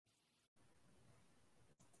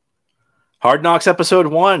Hard Knocks episode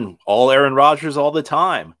 1, all Aaron Rodgers all the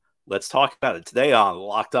time. Let's talk about it today on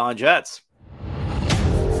Locked On Jets.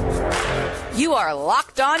 You are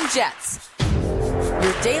Locked On Jets,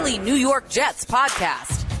 your daily New York Jets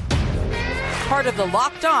podcast. Part of the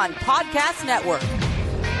Locked On Podcast Network,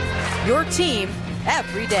 your team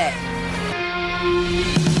every day.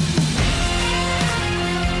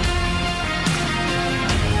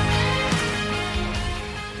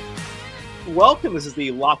 Welcome. This is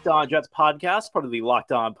the Locked On Jets podcast, part of the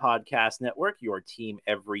Locked On Podcast Network, your team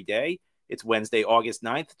every day. It's Wednesday, August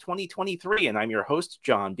 9th, 2023, and I'm your host,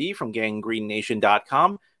 John B. from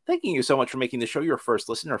GanggreenNation.com. Thanking you so much for making the show your first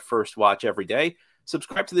listen or first watch every day.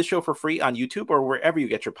 Subscribe to the show for free on YouTube or wherever you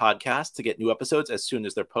get your podcasts to get new episodes as soon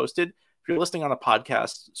as they're posted. If you're listening on a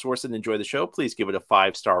podcast source and enjoy the show, please give it a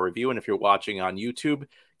 5-star review. And if you're watching on YouTube,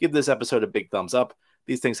 give this episode a big thumbs up.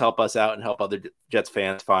 These things help us out and help other Jets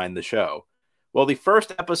fans find the show. Well, the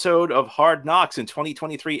first episode of Hard Knocks in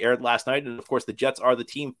 2023 aired last night. And of course, the Jets are the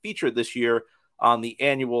team featured this year on the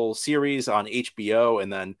annual series on HBO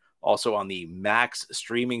and then also on the Max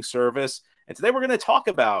streaming service. And today we're going to talk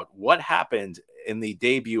about what happened in the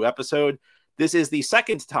debut episode. This is the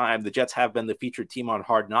second time the Jets have been the featured team on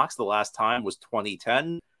Hard Knocks. The last time was 2010.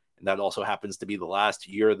 And that also happens to be the last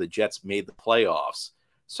year the Jets made the playoffs.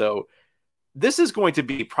 So this is going to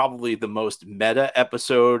be probably the most meta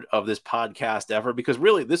episode of this podcast ever, because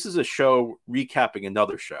really this is a show recapping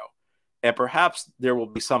another show. And perhaps there will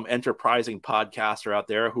be some enterprising podcaster out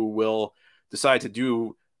there who will decide to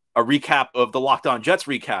do a recap of the Locked On Jets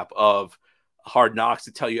recap of Hard Knocks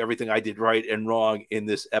to tell you everything I did right and wrong in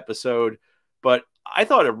this episode. But I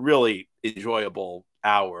thought a really enjoyable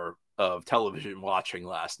hour of television watching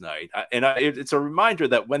last night. It's a reminder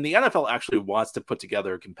that when the NFL actually wants to put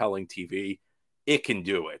together compelling TV, it can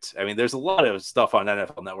do it. I mean, there's a lot of stuff on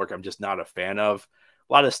NFL Network I'm just not a fan of.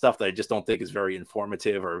 A lot of stuff that I just don't think is very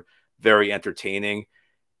informative or very entertaining.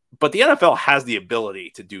 But the NFL has the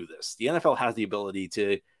ability to do this. The NFL has the ability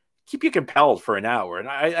to keep you compelled for an hour. And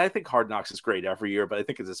I think Hard Knocks is great every year, but I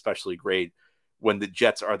think it's especially great when the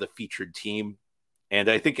Jets are the featured team. And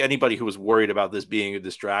I think anybody who was worried about this being a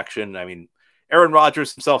distraction, I mean, Aaron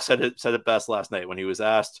Rodgers himself said it best last night when he was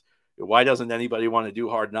asked, why doesn't anybody want to do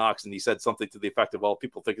Hard Knocks? And he said something to the effect of, well,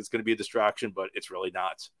 people think it's going to be a distraction, but it's really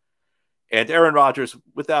not. And Aaron Rodgers,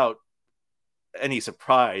 without any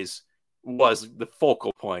surprise, was the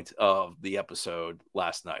focal point of the episode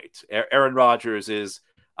last night. Aaron Rodgers is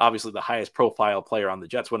obviously the highest profile player on the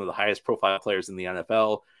Jets, one of the highest profile players in the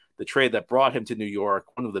NFL. The trade that brought him to New York,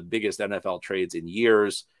 one of the biggest NFL trades in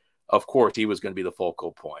years. Of course, he was going to be the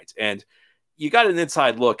focal point. And you got an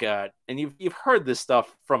inside look at, and you've heard this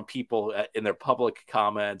stuff from people in their public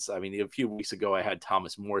comments. I mean, a few weeks ago, I had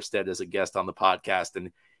Thomas Morstead as a guest on the podcast,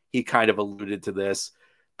 and he kind of alluded to this.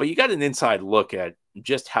 But you got an inside look at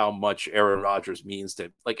just how much Aaron Rodgers means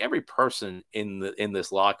to like every person in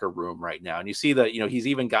this locker room right now. And you see that, he's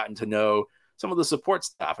even gotten to know some of the support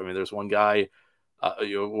staff. I mean, there's one guy,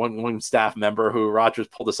 one staff member who Rodgers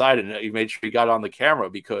pulled aside and he made sure he got on the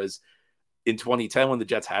camera because in 2010, when the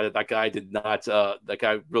Jets had it, that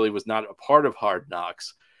guy really was not a part of Hard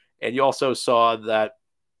Knocks. And you also saw that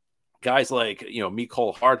guys like,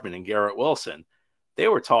 Mecole Hardman and Garrett Wilson, they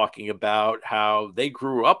were talking about how they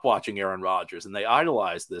grew up watching Aaron Rodgers and they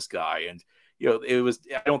idolized this guy. And,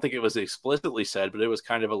 I don't think it was explicitly said, but it was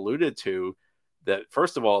kind of alluded to that,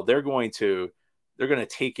 first of all, they're going to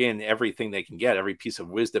take in everything they can get, every piece of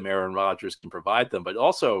wisdom Aaron Rodgers can provide them, but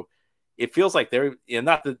also it feels like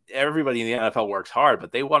not that everybody in the NFL works hard,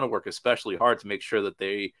 but they want to work especially hard to make sure that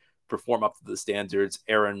they perform up to the standards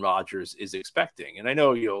Aaron Rodgers is expecting. And I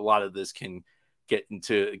know, a lot of this can get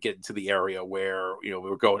into the area where,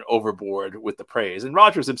 we're going overboard with the praise. And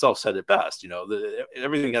Rodgers himself said it best,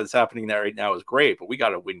 everything that's happening there right now is great, but we got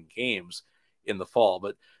to win games in the fall.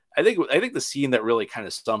 But I think the scene that really kind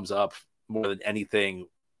of sums up more than anything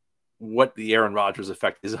what the Aaron Rodgers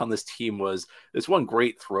effect is on this team was this one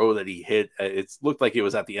great throw that he hit. It looked like it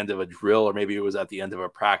was at the end of a drill, or maybe it was at the end of a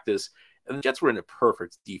practice. And the Jets were in a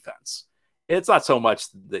perfect defense. It's not so much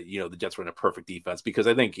that, the Jets were in a perfect defense, because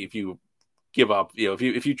I think if you give up,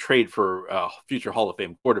 if you trade for a future Hall of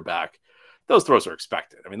Fame quarterback, those throws are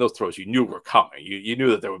expected. I mean, those throws you knew were coming. You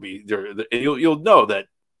knew that there would be you'll know that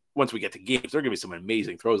once we get to games, there are going to be some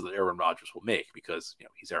amazing throws that Aaron Rodgers will make because,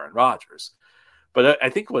 he's Aaron Rodgers. But I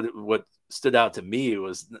think what stood out to me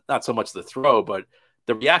was not so much the throw, but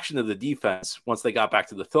the reaction of the defense once they got back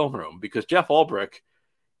to the film room, because Jeff Ulbrich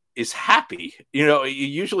is happy. You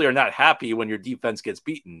usually are not happy when your defense gets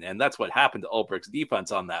beaten, and that's what happened to Ulbrich's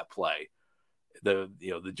defense on that play.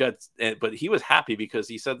 the Jets, but he was happy because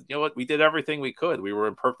he said, you know what, we did everything we could. We were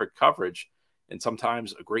in perfect coverage. And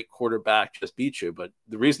sometimes a great quarterback just beats you. But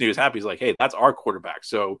the reason he was happy is like, hey, that's our quarterback.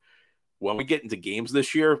 So when we get into games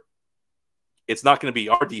this year, it's not going to be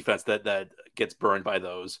our defense that gets burned by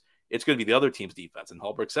those. It's going to be the other team's defense. And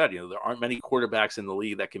Holbrook said, there aren't many quarterbacks in the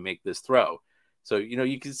league that can make this throw. So,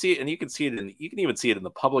 you can see it, and you can even see it in the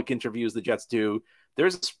public interviews the Jets do.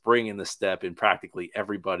 There's a spring in the step in practically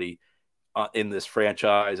everybody in this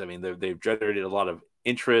franchise. I mean, they've generated a lot of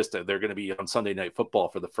interest. They're going to be on Sunday Night Football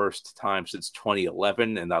for the first time since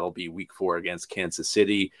 2011, and that'll be week 4 against Kansas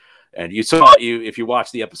City. And if you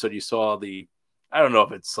watch the episode, you saw I don't know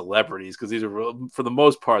if it's celebrities, because these are, for the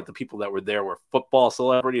most part, the people that were there were football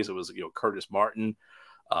celebrities. It was, Curtis Martin,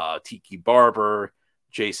 Tiki Barber,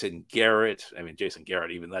 Jason Garrett. I mean, Jason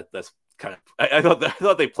Garrett, even that's kind of, I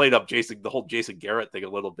thought they played up the whole Jason Garrett thing a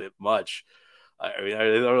little bit much. I mean, I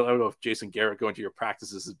don't know if Jason Garrett going to your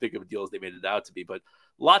practice is as big of a deal as they made it out to be, but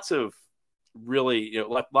lots of really,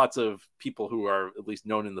 lots of people who are at least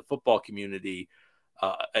known in the football community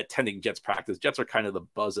attending Jets practice. Jets are kind of the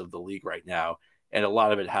buzz of the league right now, and a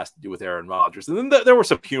lot of it has to do with Aaron Rodgers. And then there were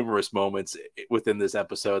some humorous moments within this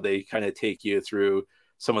episode. They kind of take you through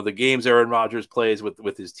some of the games Aaron Rodgers plays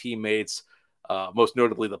with his teammates. Most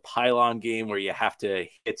notably the pylon game, where you have to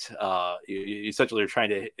hit, you essentially are trying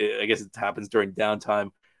to, I guess it happens during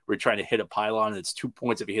downtime, where you're trying to hit a pylon, and it's 2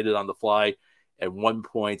 points if you hit it on the fly, and 1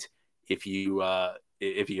 point if you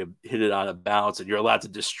hit it on a bounce, and you're allowed to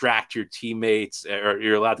distract your teammates, or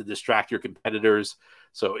you're allowed to distract your competitors.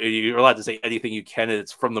 So you're allowed to say anything you can, and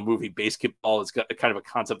it's from the movie Basketball. It's got kind of a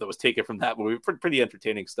concept that was taken from that movie. Pretty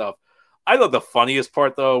entertaining stuff. I thought the funniest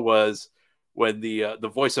part, though, was when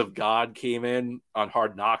the voice of God came in on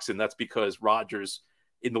Hard Knocks, and that's because Rodgers,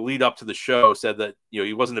 in the lead up to the show, said that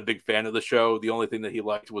he wasn't a big fan of the show. The only thing that he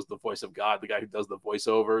liked was the voice of God, the guy who does the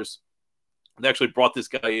voiceovers. They actually brought this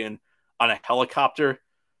guy in on a helicopter.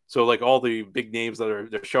 So like all the big names they're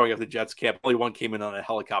showing up the Jets camp, only one came in on a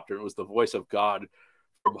helicopter. It was the voice of God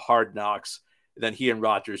from Hard Knocks. And then he and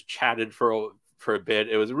Rodgers chatted for a bit.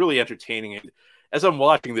 It was really entertaining. And as I'm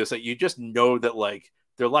watching this, you just know that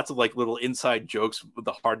there are lots of little inside jokes with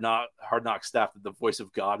the Hard Knock staff that the voice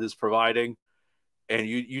of God is providing, and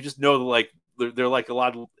you just know that they're a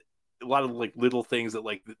lot of little things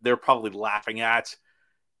that they're probably laughing at.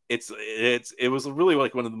 It was really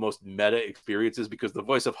one of the most meta experiences, because the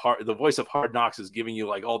voice of Hard Knocks is giving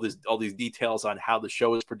you all these details on how the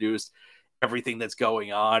show is produced, everything that's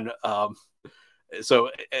going on. So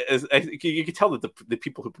you can tell that the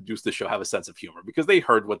people who produce the show have a sense of humor, because they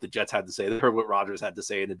heard what the Jets had to say. They heard what Rodgers had to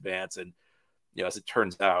say in advance. And, as it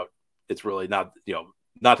turns out, it's really not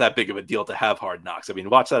that big of a deal to have Hard Knocks. I mean,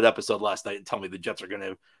 watch that episode last night and tell me the Jets are going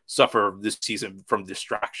to suffer this season from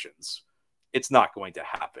distractions. It's not going to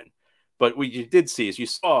happen. But what you did see is you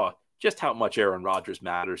saw just how much Aaron Rodgers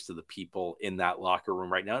matters to the people in that locker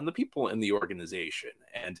room right now, and the people in the organization.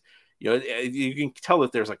 And you can tell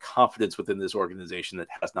that there's a confidence within this organization that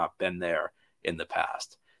has not been there in the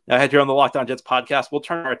past. Now, ahead here on the Locked On Jets podcast, we'll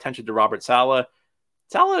turn our attention to Robert Saleh.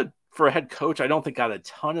 Saleh, for a head coach, I don't think got a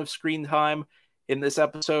ton of screen time in this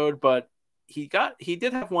episode, but he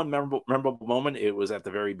did have one memorable moment. It was at the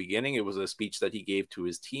very beginning. It was a speech that he gave to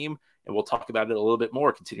his team, and we'll talk about it a little bit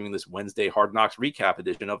more, continuing this Wednesday Hard Knocks recap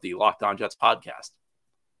edition of the Locked On Jets podcast.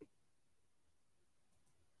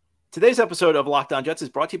 Today's episode of Locked On Jets is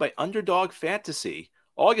brought to you by Underdog Fantasy.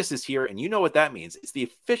 August is here, and you know what that means. It's the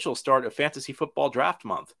official start of fantasy football draft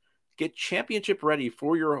month. Get championship ready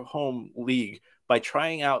for your home league by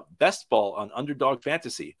trying out Best Ball on Underdog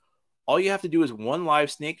Fantasy. All you have to do is one live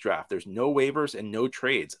snake draft. There's no waivers and no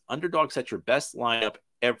trades. Underdog sets your best lineup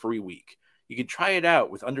every week. You can try it out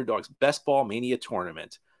with Underdog's Best Ball Mania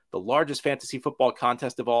Tournament. The largest fantasy football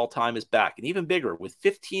contest of all time is back, and even bigger, with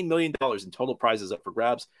 $15 million in total prizes up for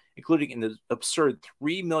grabs, including an absurd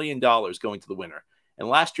 $3 million going to the winner. And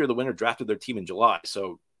last year, the winner drafted their team in July,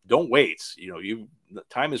 so don't wait.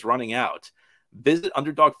 Time is running out. Visit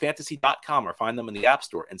UnderdogFantasy.com or find them in the App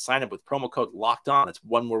Store and sign up with promo code LOCKEDON. That's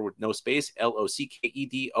one word with no space,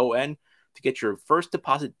 LOCKEDON, to get your first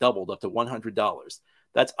deposit doubled up to $100.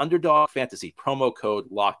 That's Underdog Fantasy, promo code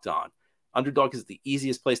LOCKEDON. Underdog is the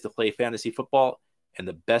easiest place to play fantasy football and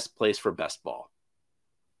the best place for best ball.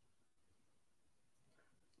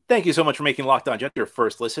 Thank you so much for making Locked On Jets your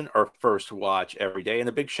first listen or first watch every day. And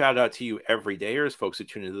a big shout out to you everydayers, folks who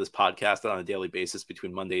tune into this podcast on a daily basis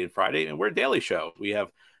between Monday and Friday. And we're a daily show. We have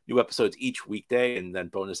new episodes each weekday and then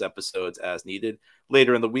bonus episodes as needed.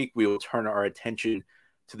 Later in the week, we will turn our attention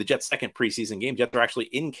to the Jets' second preseason game. Jets are actually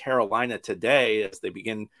in Carolina today as they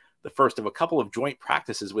begin the first of a couple of joint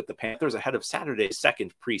practices with the Panthers ahead of Saturday's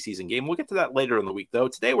second preseason game. We'll get to that later in the week, though.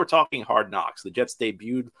 Today, we're talking Hard Knocks. The Jets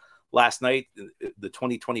debuted last night, the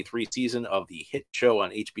 2023 season of the hit show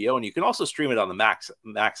on HBO, and you can also stream it on the Max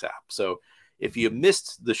app. So if you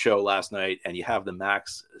missed the show last night and you have the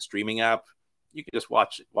Max streaming app, you can just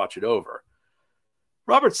watch it over.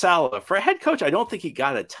 Robert Saleh, for a head coach, I don't think he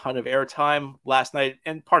got a ton of airtime last night,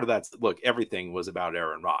 and part of that's, look, everything was about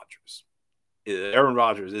Aaron Rodgers. Aaron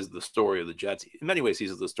Rodgers is the story of the Jets. In many ways,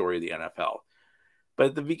 he's the story of the NFL. But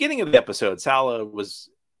at the beginning of the episode, Saleh was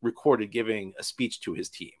recorded giving a speech to his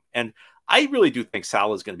team. And I really do think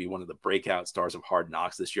Saleh is going to be one of the breakout stars of Hard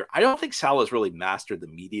Knocks this year. I don't think Saleh has really mastered the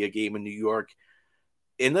media game in New York.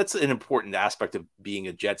 And that's an important aspect of being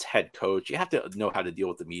a Jets head coach. You have to know how to deal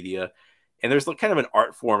with the media. And there's kind of an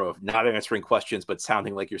art form of not answering questions, but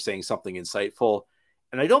sounding like you're saying something insightful.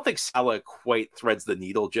 And I don't think Saleh quite threads the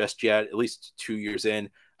needle just yet, at least 2 years in.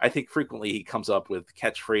 I think frequently he comes up with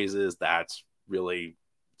catchphrases that really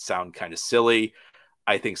sound kind of silly.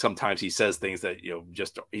 I think sometimes he says things that,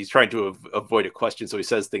 just he's trying to avoid a question. So he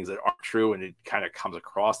says things that aren't true, and it kind of comes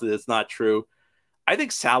across that it's not true. I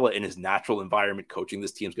think Saleh in his natural environment coaching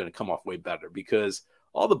this team is going to come off way better, because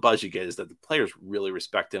all the buzz you get is that the players really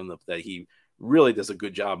respect him, that he really does a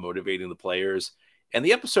good job motivating the players. And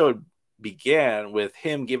the episode began with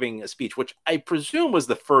him giving a speech, which I presume was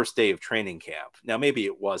the first day of training camp. Now, maybe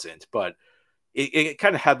it wasn't, but it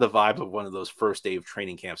kind of had the vibe of one of those first day of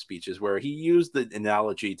training camp speeches where he used the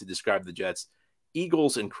analogy to describe the Jets,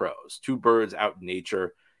 eagles and crows, two birds out in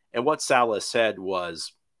nature. And what Saleh said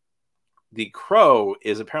was the crow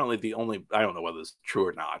is apparently the only, I don't know whether it's true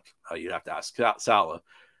or not. You'd have to ask Saleh.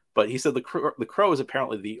 But he said the crow is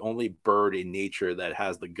apparently the only bird in nature that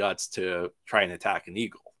has the guts to try and attack an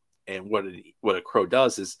eagle. And what a crow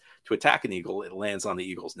does is, to attack an eagle, it lands on the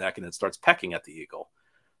eagle's neck and it starts pecking at the eagle.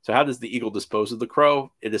 So how does the eagle dispose of the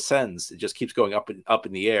crow? It ascends. It just keeps going up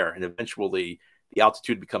in the air, and eventually the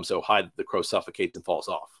altitude becomes so high that the crow suffocates and falls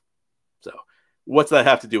off. So what's that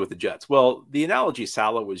have to do with the Jets? Well, the analogy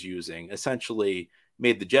Saleh was using essentially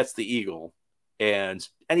made the Jets the eagle, and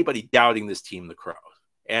anybody doubting this team the crow.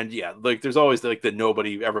 And yeah, like there's always like the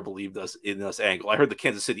nobody ever believed us in us angle. I heard the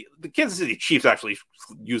Kansas City Chiefs actually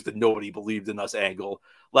used the nobody believed in us angle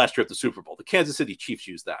last year at the Super Bowl. The Kansas City Chiefs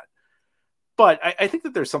used that. But I think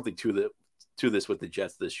that there's something to this with the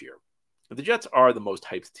Jets this year. The Jets are the most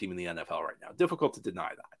hyped team in the NFL right now. Difficult to deny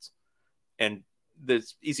that. And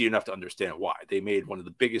it's easy enough to understand why. They made one of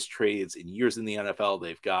the biggest trades in years in the NFL.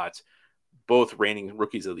 They've got both reigning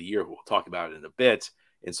rookies of the year, who we'll talk about in a bit,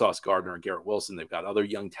 in Sauce Gardner and Garrett Wilson. They've got other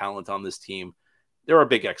young talent on this team. There are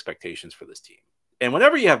big expectations for this team. And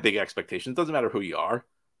whenever you have big expectations, it doesn't matter who you are,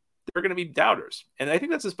 there are going to be doubters. And I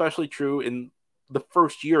think that's especially true in the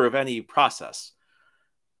first year of any process,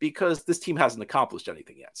 because this team hasn't accomplished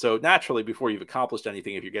anything yet. So naturally, before you've accomplished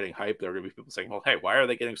anything, if you're getting hyped, there are going to be people saying, well, hey, why are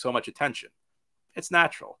they getting so much attention? It's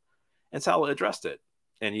natural. And Saleh addressed it.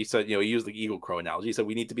 And he said, he used the eagle crow analogy. He said,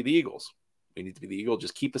 we need to be the Eagles. We need to be the eagle.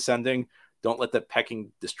 Just keep ascending. Don't let that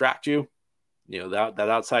pecking distract you. That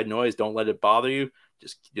outside noise, don't let it bother you.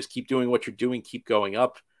 Just keep doing what you're doing. Keep going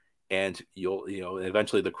up. And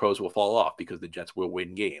eventually the crows will fall off, because the Jets will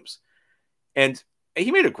win games. And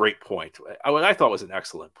he made a great point. What I thought was an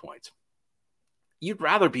excellent point. You'd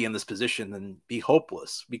rather be in this position than be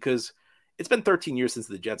hopeless, because it's been 13 years since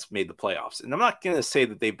the Jets made the playoffs. And I'm not going to say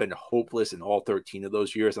that they've been hopeless in all 13 of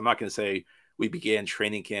those years. I'm not going to say we began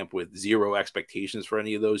training camp with zero expectations for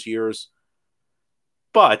any of those years.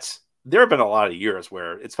 But there have been a lot of years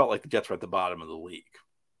where it's felt like the Jets were at the bottom of the league.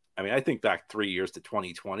 I mean, I think back 3 years to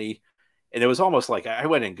 2020, and it was almost like I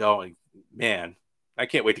went in going, man, I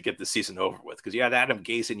can't wait to get this season over with, because you had Adam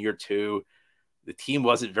Gase in year 2. The team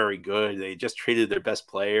wasn't very good. They just traded their best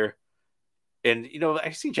player. And,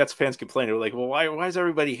 I see Jets fans complaining. They're like, well, why is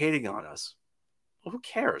everybody hating on us? Well, who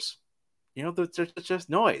cares? There's just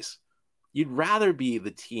noise. You'd rather be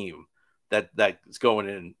the team that's going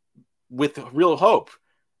in with real hope,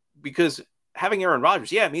 because having Aaron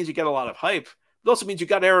Rodgers, it means you get a lot of hype. It also means you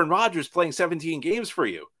got Aaron Rodgers playing 17 games for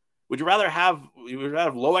you. Would you rather have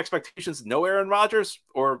low expectations, no Aaron Rodgers,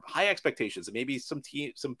 or high expectations and maybe some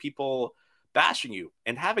people bashing you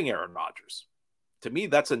and having Aaron Rodgers? To me,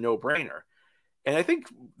 that's a no-brainer. And I think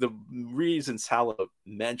the reason Saleh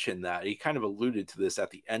mentioned that, he kind of alluded to this at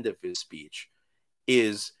the end of his speech,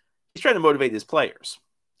 is he's trying to motivate his players,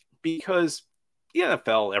 because the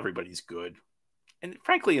NFL, everybody's good. And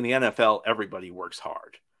frankly, in the NFL, everybody works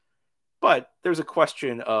hard. But there's a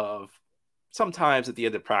question of, sometimes at the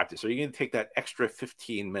end of practice, are you going to take that extra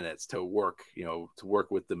 15 minutes to work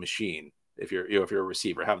with the machine? If you're a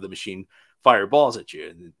receiver, have the machine fire balls at you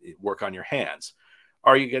and work on your hands?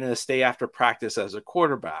 Are you going to stay after practice as a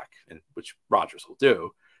quarterback, and which Rodgers will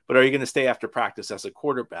do? But are you going to stay after practice as a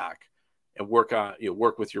quarterback and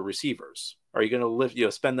work with your receivers? Are you going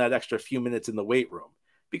to spend that extra few minutes in the weight room?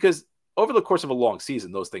 Because over the course of a long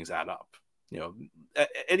season, those things add up.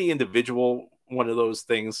 Any individual one of those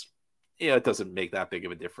things, it doesn't make that big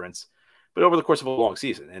of a difference. But over the course of a long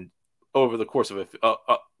season, and over the course of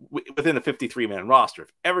within a 53-man roster,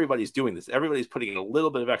 if everybody's doing this, everybody's putting in a little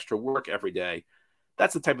bit of extra work every day,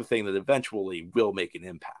 that's the type of thing that eventually will make an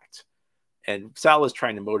impact. And Sal is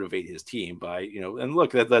trying to motivate his team by, and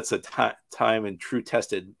look, that's a time and true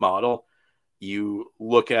tested model. You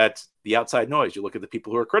look at the outside noise, you look at the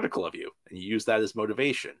people who are critical of you, and you use that as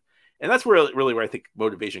motivation. And that's really where I think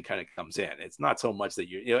motivation kind of comes in. It's not so much that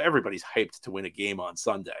everybody's hyped to win a game on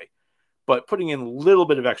Sunday, but putting in a little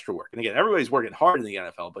bit of extra work. And again, everybody's working hard in the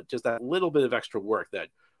NFL, but just that little bit of extra work that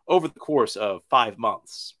over the course of 5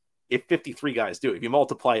 months, if 53 guys do, if you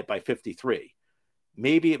multiply it by 53,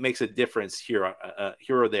 maybe it makes a difference here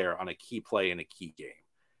or there on a key play in a key game.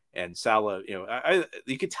 And Salah,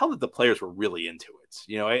 you could tell that the players were really into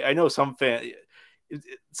it. I know some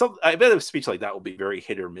I bet a speech like that will be very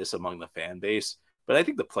hit or miss among the fan base, but I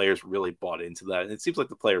think the players really bought into that. And it seems like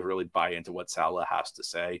the players really buy into what Salah has to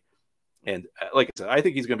say. And like I said, I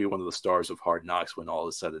think he's going to be one of the stars of Hard Knocks when all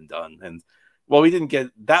is said and done. And while we didn't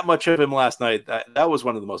get that much of him last night, that was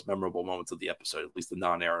one of the most memorable moments of the episode, at least the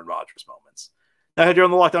non-Aaron Rodgers moments. Now, here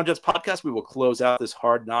on the Locked On Jets podcast, we will close out this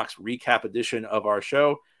Hard Knocks recap edition of our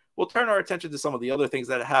show. We'll turn our attention to some of the other things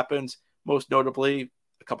that happened, most notably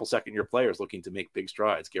a couple second-year players looking to make big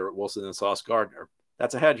strides, Garrett Wilson and Sauce Gardner.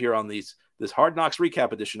 That's ahead here on this Hard Knocks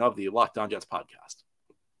recap edition of the Locked On Jets podcast.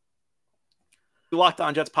 The Locked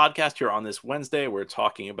On Jets podcast here on this Wednesday. We're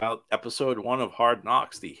talking about episode 1 of Hard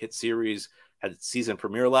Knocks. The hit series had its season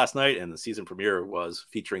premiere last night, and the season premiere was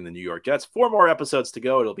featuring the New York Jets. 4 more episodes to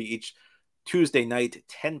go. It'll be each Tuesday night,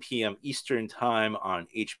 10 p.m. Eastern time on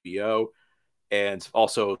HBO, and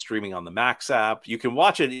also streaming on the Max app. You can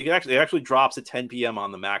watch it. It actually drops at 10 p.m.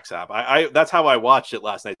 on the Max app. That's how I watched it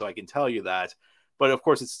last night, so I can tell you that. But of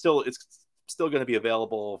course, it's still going to be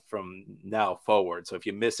available from now forward. So if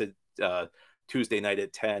you miss it Tuesday night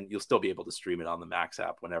at 10, you'll still be able to stream it on the Max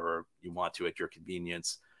app whenever you want to at your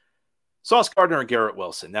convenience. Sauce Gardner and Garrett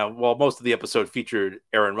Wilson. Now, while most of the episode featured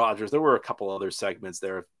Aaron Rodgers, there were a couple other segments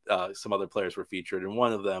there. Some other players were featured, and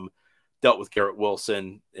one of them dealt with Garrett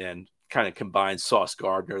Wilson and kind of combined Sauce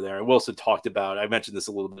Gardner there. And Wilson talked about, I mentioned this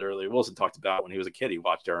a little bit earlier, Wilson talked about when he was a kid, he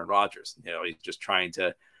watched Aaron Rodgers. He's just trying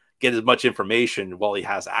to get as much information while he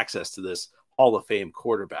has access to this Hall of Fame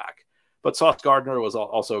quarterback. But Sauce Gardner was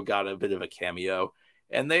also got a bit of a cameo,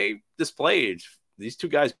 and they displayed, these two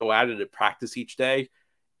guys go at it at practice each day.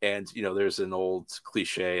 And, there's an old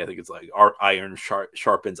cliche, I think it's like iron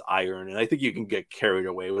sharpens iron. And I think you can get carried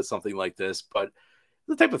away with something like this, but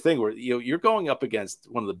the type of thing where, you're going up against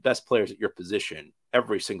one of the best players at your position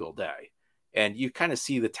every single day. And you kind of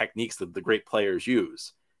see the techniques that the great players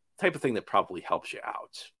use, type of thing that probably helps you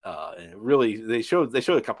out. And really, they showed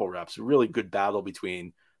a couple of reps, a really good battle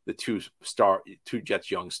between the two Jets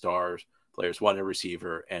young stars players, one a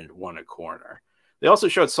receiver and one a corner. They also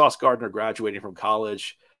showed Sauce Gardner graduating from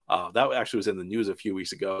college. That actually was in the news a few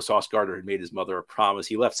weeks ago. Sauce Gardner had made his mother a promise.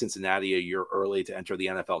 He left Cincinnati a year early to enter the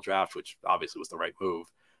NFL draft, which obviously was the right move.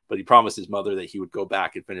 But he promised his mother that he would go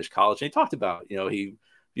back and finish college. And he talked about, he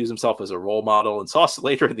views himself as a role model. And Sauce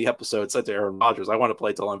later in the episode said to Aaron Rodgers, "I want to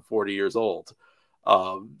play till I'm 40 years old."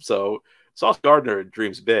 So Sauce Gardner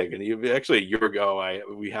dreams big. And actually a year ago,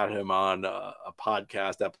 we had him on a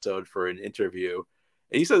podcast episode for an interview.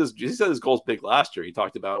 And he said his goal's big last year. He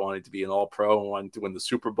talked about wanting to be an All-Pro and wanting to win the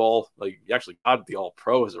Super Bowl. Like, he actually got the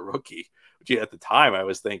All-Pro as a rookie. Which at the time I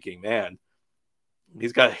was thinking, man,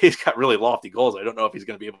 he's got really lofty goals. I don't know if he's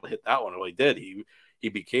going to be able to hit that one. Well, he did. He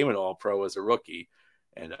became an All-Pro as a rookie.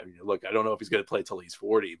 And look, I don't know if he's going to play till he's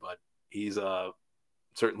 40, but he's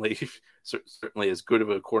certainly as good of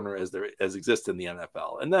a corner as exists in the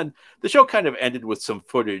NFL. And then the show kind of ended with some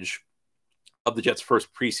footage of the Jets'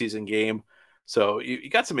 first preseason game. So you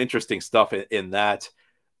got some interesting stuff in that.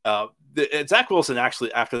 Zach Wilson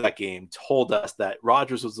actually, after that game, told us that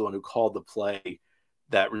Rodgers was the one who called the play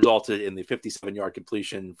that resulted in the 57-yard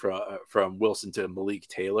completion from Wilson to Malik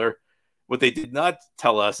Taylor. What they did not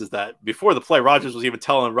tell us is that before the play, Rodgers was even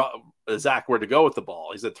telling Zach where to go with the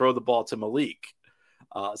ball. He said, "Throw the ball to Malik."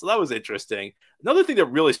 So that was interesting. Another thing that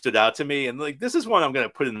really stood out to me, and this is one I'm going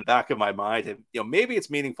to put in the back of my mind, and maybe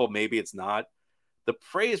it's meaningful, maybe it's not. The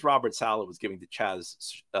praise Robert Saleh was giving to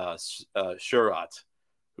Chaz Sherratt,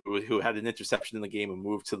 who had an interception in the game and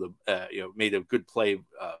moved to the, made a good play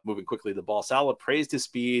moving quickly to the ball. Saleh praised his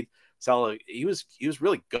speed. Saleh, he was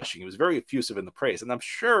really gushing. He was very effusive in the praise. And I'm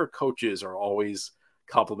sure coaches are always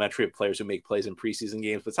complimentary of players who make plays in preseason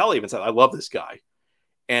games. But Saleh even said, I love this guy.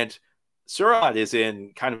 And Surratt is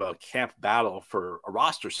in kind of a camp battle for a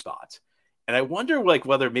roster spot. And I wonder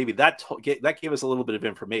whether maybe that gave us a little bit of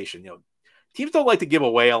information. Teams don't like to give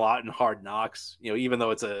away a lot in Hard Knocks, even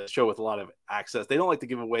though it's a show with a lot of access. They don't like to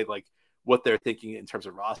give away what they're thinking in terms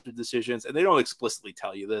of roster decisions. And they don't explicitly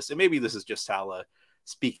tell you this. And maybe this is just Saleh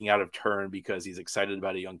speaking out of turn because he's excited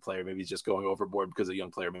about a young player. Maybe he's just going overboard because a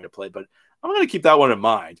young player made a play. But I'm going to keep that one in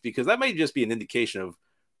mind because that may just be an indication of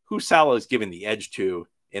who Saleh is giving the edge to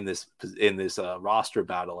in this roster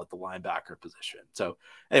battle at the linebacker position. So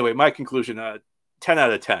anyway, my conclusion, 10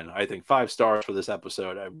 out of 10, I think 5 stars for this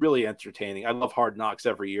episode. Really entertaining. I love Hard Knocks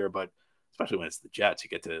every year, but especially when it's the Jets, you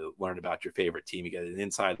get to learn about your favorite team. You get an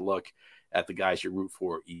inside look at the guys you root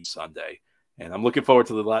for each Sunday. And I'm looking forward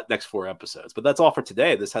to the next 4 episodes. But that's all for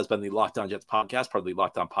today. This has been the Locked On Jets podcast, part of the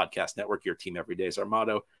Locked On Podcast Network. Your team every day is our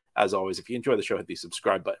motto. As always, if you enjoy the show, hit the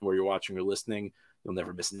subscribe button where you're watching or listening. You'll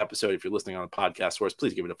never miss an episode. If you're listening on a podcast source,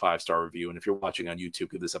 please give it a 5-star review. And if you're watching on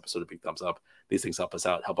YouTube, give this episode a big thumbs up. These things help us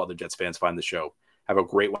out, help other Jets fans find the show. Have a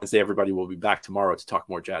great Wednesday, everybody. We'll be back tomorrow to talk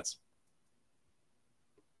more Jets.